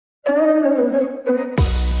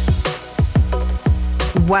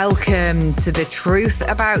Welcome to the Truth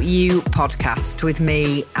About You podcast with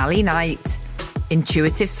me, Ali Knight,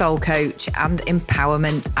 intuitive soul coach and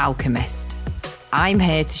empowerment alchemist. I'm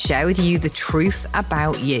here to share with you the truth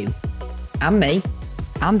about you and me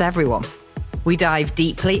and everyone. We dive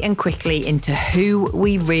deeply and quickly into who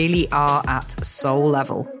we really are at soul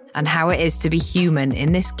level and how it is to be human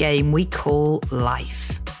in this game we call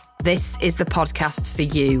life. This is the podcast for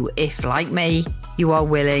you if, like me, you are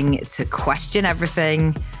willing to question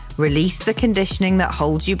everything, release the conditioning that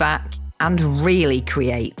holds you back, and really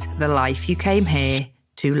create the life you came here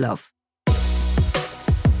to love.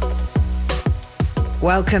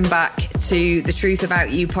 Welcome back to the Truth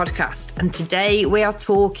About You podcast. And today we are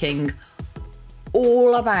talking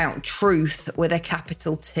all about truth with a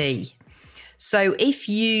capital T. So if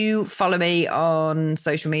you follow me on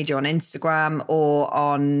social media, on Instagram, or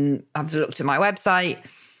have looked at my website,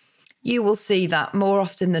 you will see that more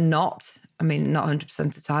often than not, I mean, not 100%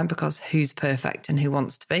 of the time, because who's perfect and who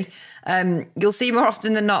wants to be? You'll see more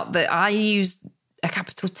often than not that I use a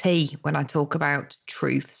capital T when I talk about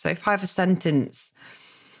truth. So if I have a sentence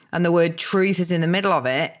and the word truth is in the middle of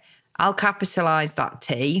it, I'll capitalize that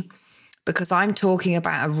T because I'm talking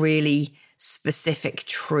about a really specific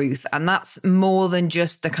truth. And that's more than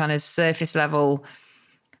just the kind of surface level,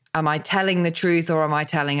 am I telling the truth or am I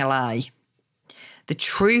telling a lie? The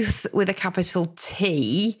truth with a capital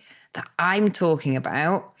T that I'm talking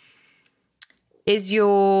about is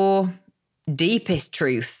your deepest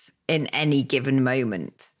truth in any given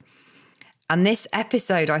moment. And this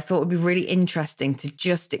episode I thought would be really interesting to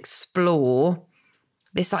just explore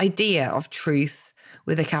this idea of truth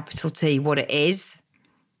with a capital T, what it is,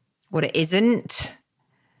 what it isn't,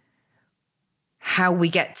 how we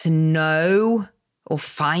get to know or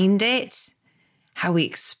find it, how we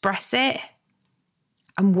express it,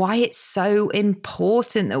 and why it's so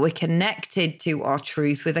important that we're connected to our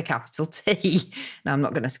truth with a capital T. Now, I'm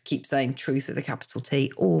not going to keep saying truth with a capital T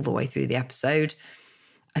all the way through the episode.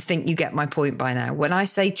 I think you get my point by now. When I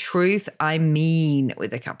say truth, I mean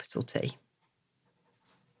with a capital T.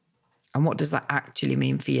 And what does that actually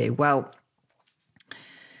mean for you? Well,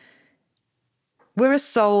 we're a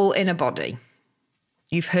soul in a body.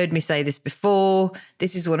 You've heard me say this before.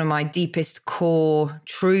 This is one of my deepest core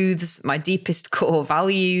truths, my deepest core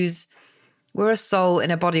values. We're a soul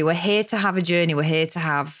in a body. We're here to have a journey. We're here to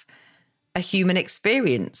have a human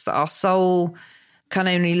experience that our soul can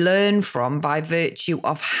only learn from by virtue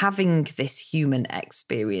of having this human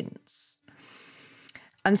experience.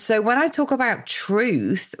 And so when I talk about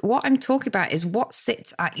truth, what I'm talking about is what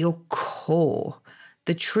sits at your core,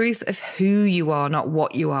 the truth of who you are, not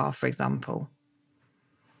what you are, for example.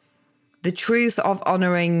 The truth of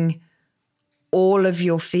honouring all of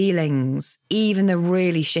your feelings, even the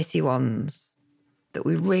really shitty ones that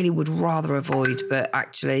we really would rather avoid, but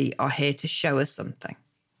actually are here to show us something.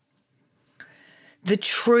 The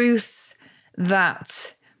truth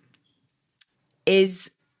that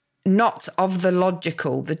is not of the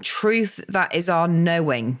logical, the truth that is our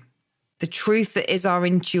knowing, the truth that is our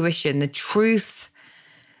intuition, the truth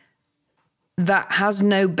that has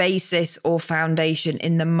no basis or foundation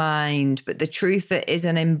in the mind, but the truth that is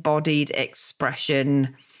an embodied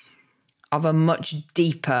expression of a much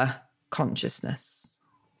deeper consciousness.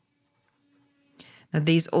 Now,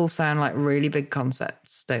 these all sound like really big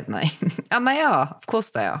concepts, don't they? And they are, of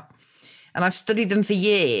course they are. And I've studied them for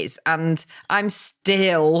years, and I'm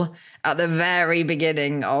still at the very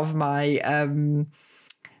beginning of my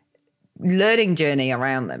learning journey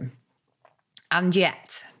around them. And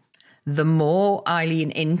yet, the more I lean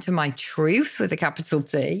into my truth with a capital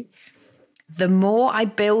T, the more I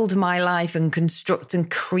build my life and construct and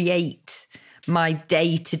create my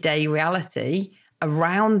day-to-day reality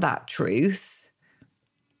around that truth,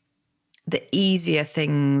 the easier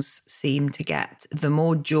things seem to get, the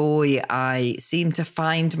more joy I seem to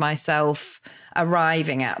find myself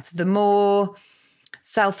arriving at, the more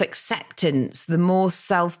self-acceptance, the more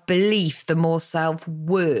self-belief, the more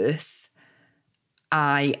self-worth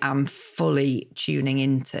I am fully tuning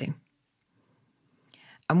into.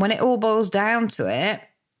 And when it all boils down to it,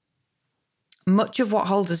 much of what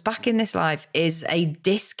holds us back in this life is a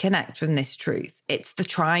disconnect from this truth. It's the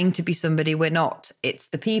trying to be somebody we're not. It's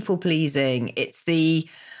the people pleasing. It's the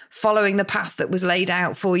following the path that was laid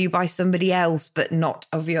out for you by somebody else, but not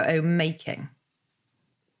of your own making.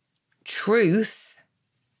 Truth,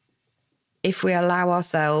 if we allow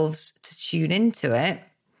ourselves to tune into it,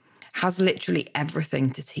 has literally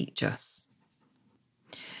everything to teach us.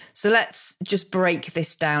 So let's just break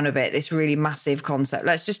this down a bit, this really massive concept.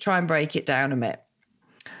 Let's just try and break it down a bit.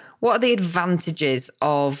 What are the advantages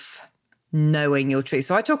of knowing your truth?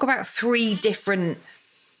 So I talk about 3 different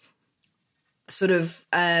sort of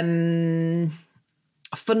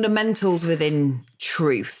fundamentals within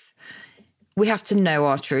truth. We have to know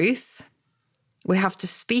our truth. We have to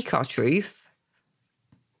speak our truth,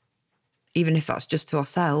 even if that's just to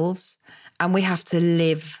ourselves. And we have to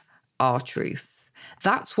live our truth.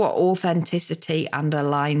 That's what authenticity and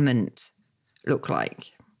alignment look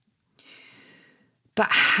like. But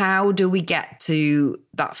how do we get to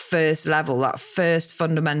that first level, that first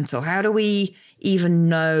fundamental? How do we even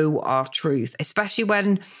know our truth? Especially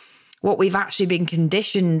when what we've actually been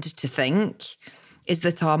conditioned to think is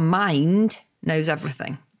that our mind knows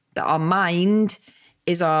everything, that our mind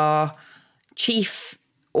is our chief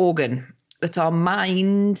organ, that our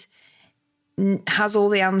mind has all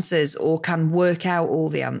the answers or can work out all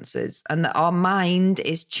the answers, and that our mind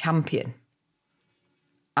is champion.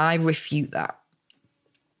 I refute that.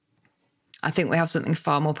 I think we have something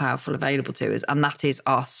far more powerful available to us, and that is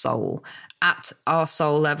our soul. At our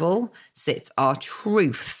soul level sits our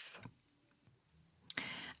truth.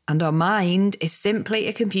 And our mind is simply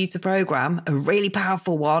a computer program, a really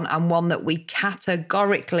powerful one, and one that we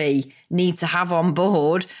categorically need to have on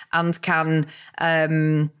board and can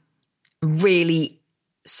really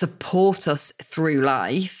support us through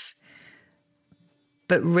life.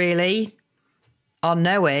 But really, our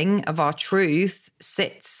knowing of our truth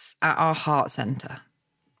sits at our heart center,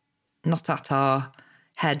 not at our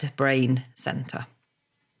head brain center.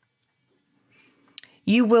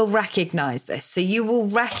 You will recognize this. So you will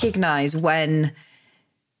recognize when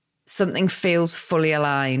something feels fully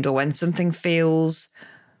aligned or when something feels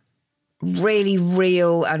really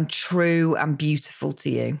real and true and beautiful to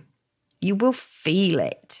you. You will feel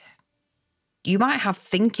it. You might have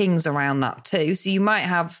thinkings around that too. So you might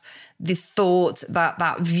have the thought that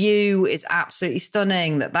that view is absolutely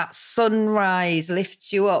stunning, that that sunrise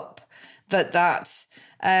lifts you up, that that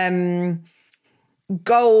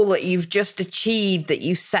goal that you've just achieved, that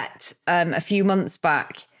you set a few months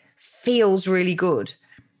back, feels really good.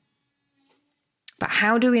 But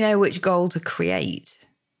how do we know which goal to create?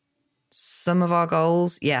 Some of our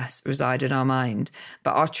goals, yes, reside in our mind.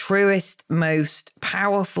 But our truest, most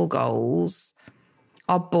powerful goals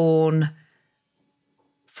are born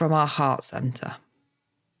from our heart center.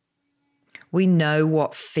 We know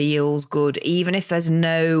what feels good, even if there's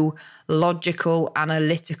no logical,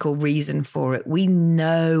 analytical reason for it. We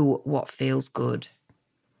know what feels good.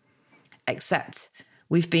 Except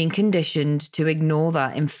we've been conditioned to ignore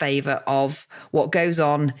that in favor of what goes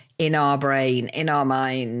on in our brain, in our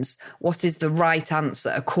minds. What is the right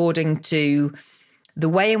answer according to the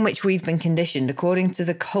way in which we've been conditioned, according to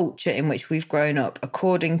the culture in which we've grown up,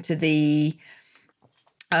 according to the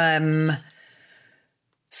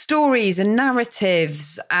stories and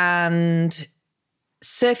narratives and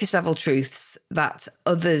surface level truths that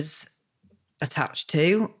others attach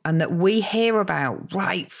to and that we hear about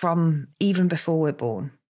right from even before we're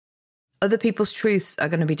born. Other people's truths are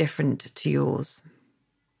going to be different to yours.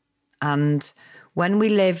 And when we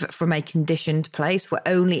live from a conditioned place, we're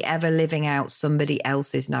only ever living out somebody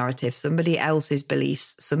else's narrative, somebody else's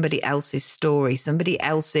beliefs, somebody else's story, somebody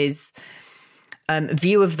else's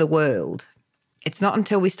view of the world. It's not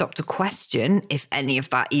until we stop to question if any of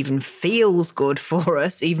that even feels good for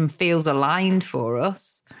us, even feels aligned for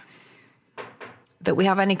us, that we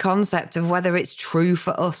have any concept of whether it's true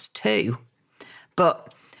for us too.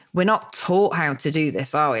 But we're not taught how to do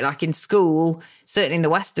this, are we? Like in school, certainly in the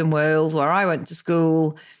Western world where I went to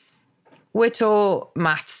school, we're taught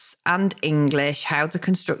maths and English, how to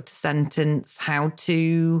construct a sentence, how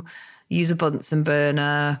to use a Bunsen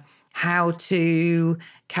burner, how to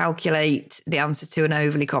calculate the answer to an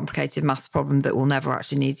overly complicated maths problem that we'll never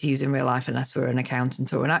actually need to use in real life unless we're an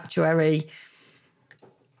accountant or an actuary.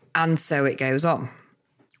 And so it goes on.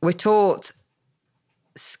 We're taught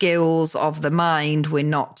skills of the mind. We're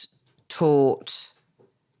not taught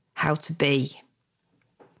how to be.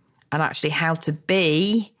 And actually how to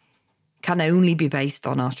be can only be based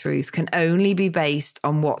on our truth, can only be based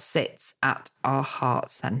on what sits at our heart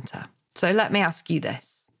center. So let me ask you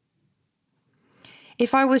this.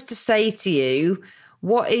 If I was to say to you,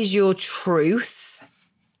 what is your truth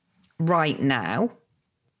right now?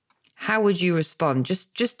 How would you respond?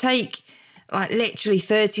 Just take like literally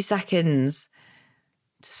 30 seconds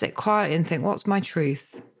to sit quietly and think, what's my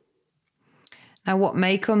truth? Now, what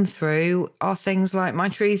may come through are things like, my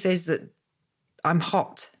truth is that I'm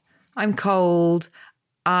hot, I'm cold,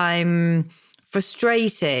 I'm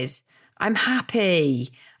frustrated, I'm happy,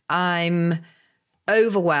 I'm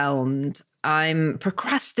overwhelmed, I'm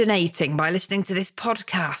procrastinating by listening to this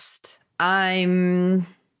podcast, I'm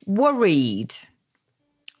worried,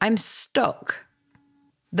 I'm stuck.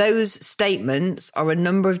 Those statements are a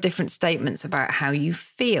number of different statements about how you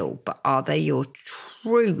feel, but are they your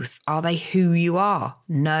truth? Are they who you are?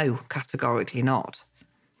 No, categorically not.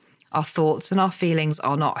 Our thoughts and our feelings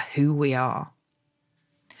are not who we are.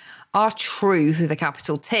 Our truth with a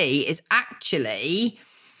capital T is actually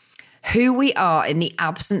who we are in the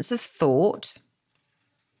absence of thought,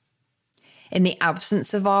 in the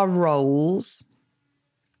absence of our roles,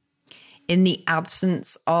 in the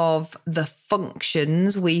absence of the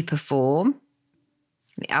functions we perform,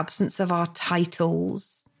 in the absence of our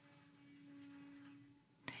titles.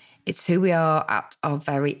 It's who we are at our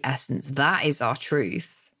very essence. That is our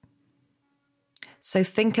truth. So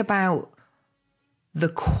think about the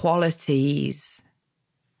qualities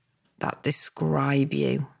that describe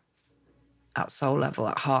you at soul level,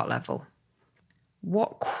 at heart level.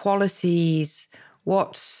 What qualities,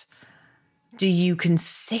 what do you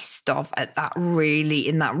consist of in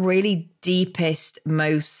that really deepest,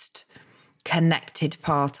 most connected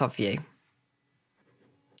part of you?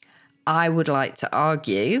 I would like to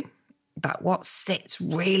argue that what sits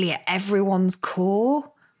really at everyone's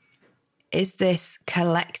core is this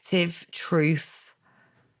collective truth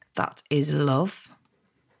that is love,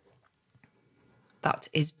 that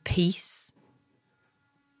is peace,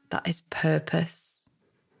 that is purpose,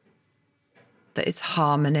 that is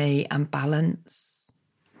harmony and balance.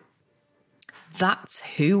 That's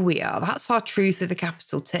who we are. That's our truth with a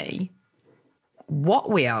capital T. What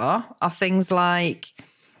we are things like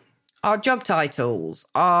our job titles,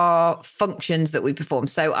 our functions that we perform.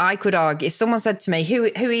 So I could argue, if someone said to me, who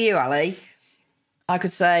are you, Ali? I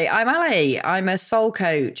could say, I'm Ali. I'm a soul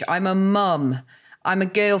coach. I'm a mum. I'm a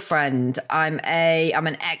girlfriend. I'm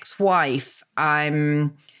an ex-wife.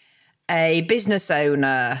 I'm a business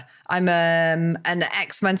owner. I'm an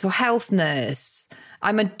ex-mental health nurse.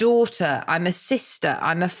 I'm a daughter. I'm a sister.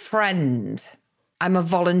 I'm a friend. I'm a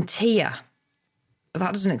volunteer. But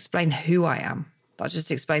that doesn't explain who I am. That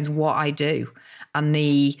just explains what I do and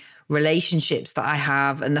the relationships that I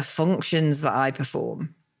have and the functions that I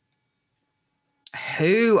perform.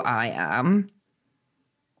 Who I am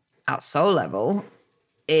at soul level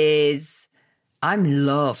is I'm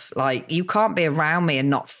love. Like, you can't be around me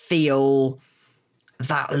and not feel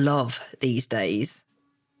that love these days.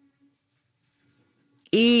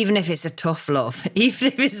 Even if it's a tough love, even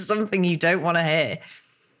if it's something you don't want to hear.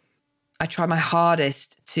 I try my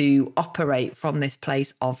hardest to operate from this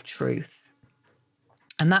place of truth.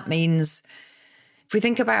 And that means if we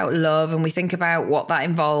think about love and we think about what that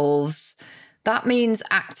involves, that means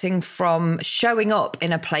acting from showing up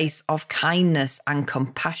in a place of kindness and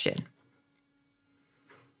compassion.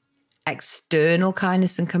 External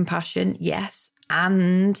kindness and compassion, yes,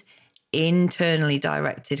 and internally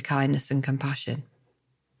directed kindness and compassion.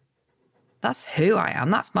 That's who I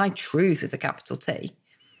am. That's my truth with a capital T.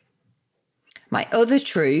 My other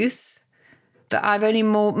truth that I've only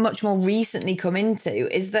much more recently come into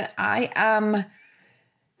is that I am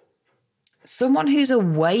someone who's a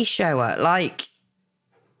way shower. Like,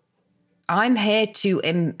 I'm here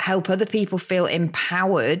to help other people feel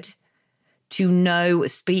empowered to know,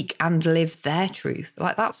 speak, and live their truth.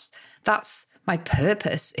 Like, that's my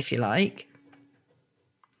purpose, if you like.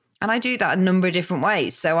 And I do that a number of different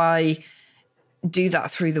ways. So I do that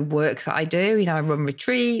through the work that I do. You know, I run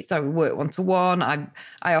retreats, I work one-to-one,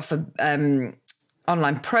 I offer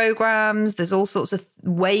online programs. There's all sorts of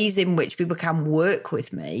ways in which people can work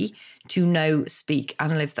with me to know, speak,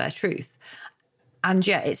 and live their truth. And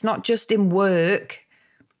yet, it's not just in work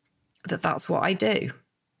that's what I do.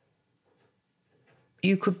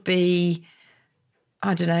 You could be,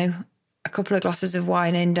 I don't know, a couple of glasses of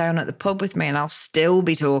wine in down at the pub with me and I'll still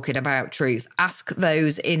be talking about truth. Ask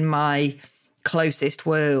those in my closest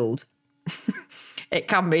world. It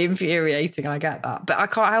can be infuriating, I get that, but I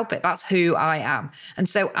can't help it. That's who I am. And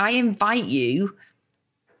so I invite you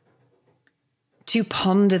to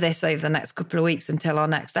ponder this over the next couple of weeks until our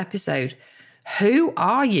next episode. Who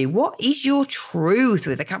are you? What is your truth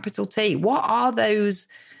with a capital T? What are those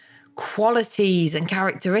qualities and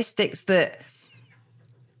characteristics that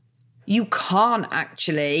you can't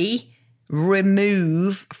actually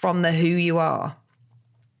remove from the who you are?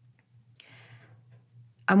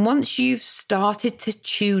 And once you've started to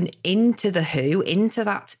tune into the who, into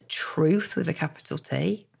that truth with a capital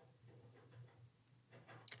T,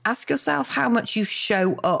 ask yourself how much you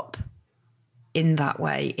show up in that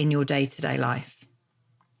way in your day-to-day life.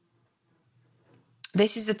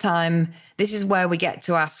 This is where we get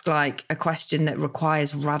to ask like a question that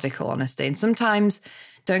requires radical honesty. And sometimes,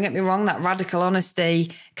 don't get me wrong, that radical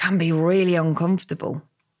honesty can be really uncomfortable.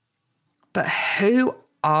 But who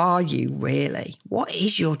are you really? What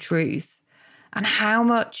is your truth? And how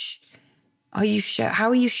much are you how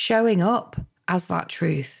are you showing up as that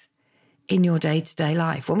truth in your day-to-day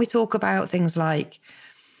life? When we talk about things like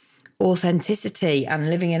authenticity and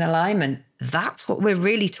living in alignment, that's what we're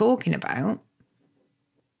really talking about.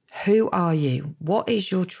 Who are you? What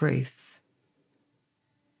is your truth?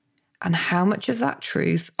 And how much of that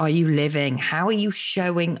truth are you living? How are you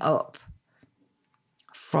showing up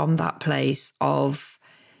from that place of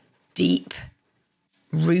deep,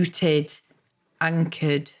 rooted,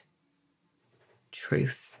 anchored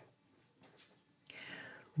truth?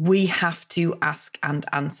 We have to ask and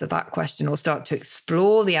answer that question, or start to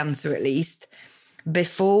explore the answer at least,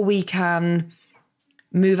 before we can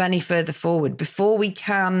move any further forward, before we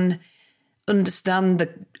can understand the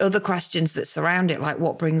other questions that surround it, like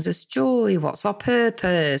what brings us joy, what's our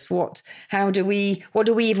purpose, what do we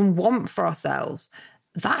even want for ourselves?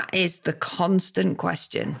 That is the constant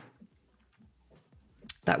question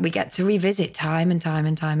that we get to revisit time and time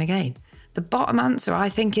and time again. The bottom answer, I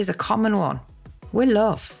think, is a common one. We're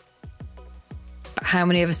love. But how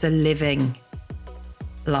many of us are living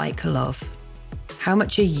like love? How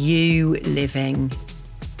much are you living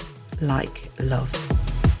like love?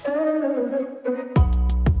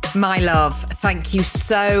 My love, thank you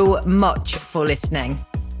so much for listening.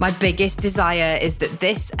 My biggest desire is that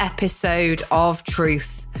this episode of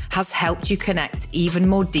Truth has helped you connect even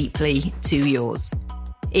more deeply to yours.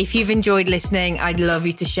 If you've enjoyed listening, I'd love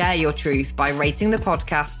you to share your truth by rating the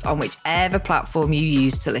podcast on whichever platform you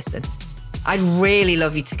use to listen. I'd really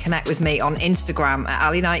love you to connect with me on Instagram at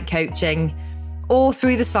Ali Knight Coaching, or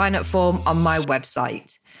through the sign-up form on my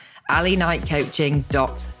website,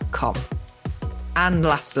 aliknightcoaching.com. And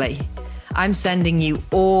lastly, I'm sending you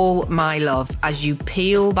all my love as you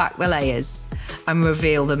peel back the layers and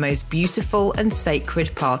reveal the most beautiful and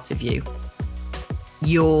sacred part of you,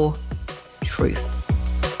 your truth.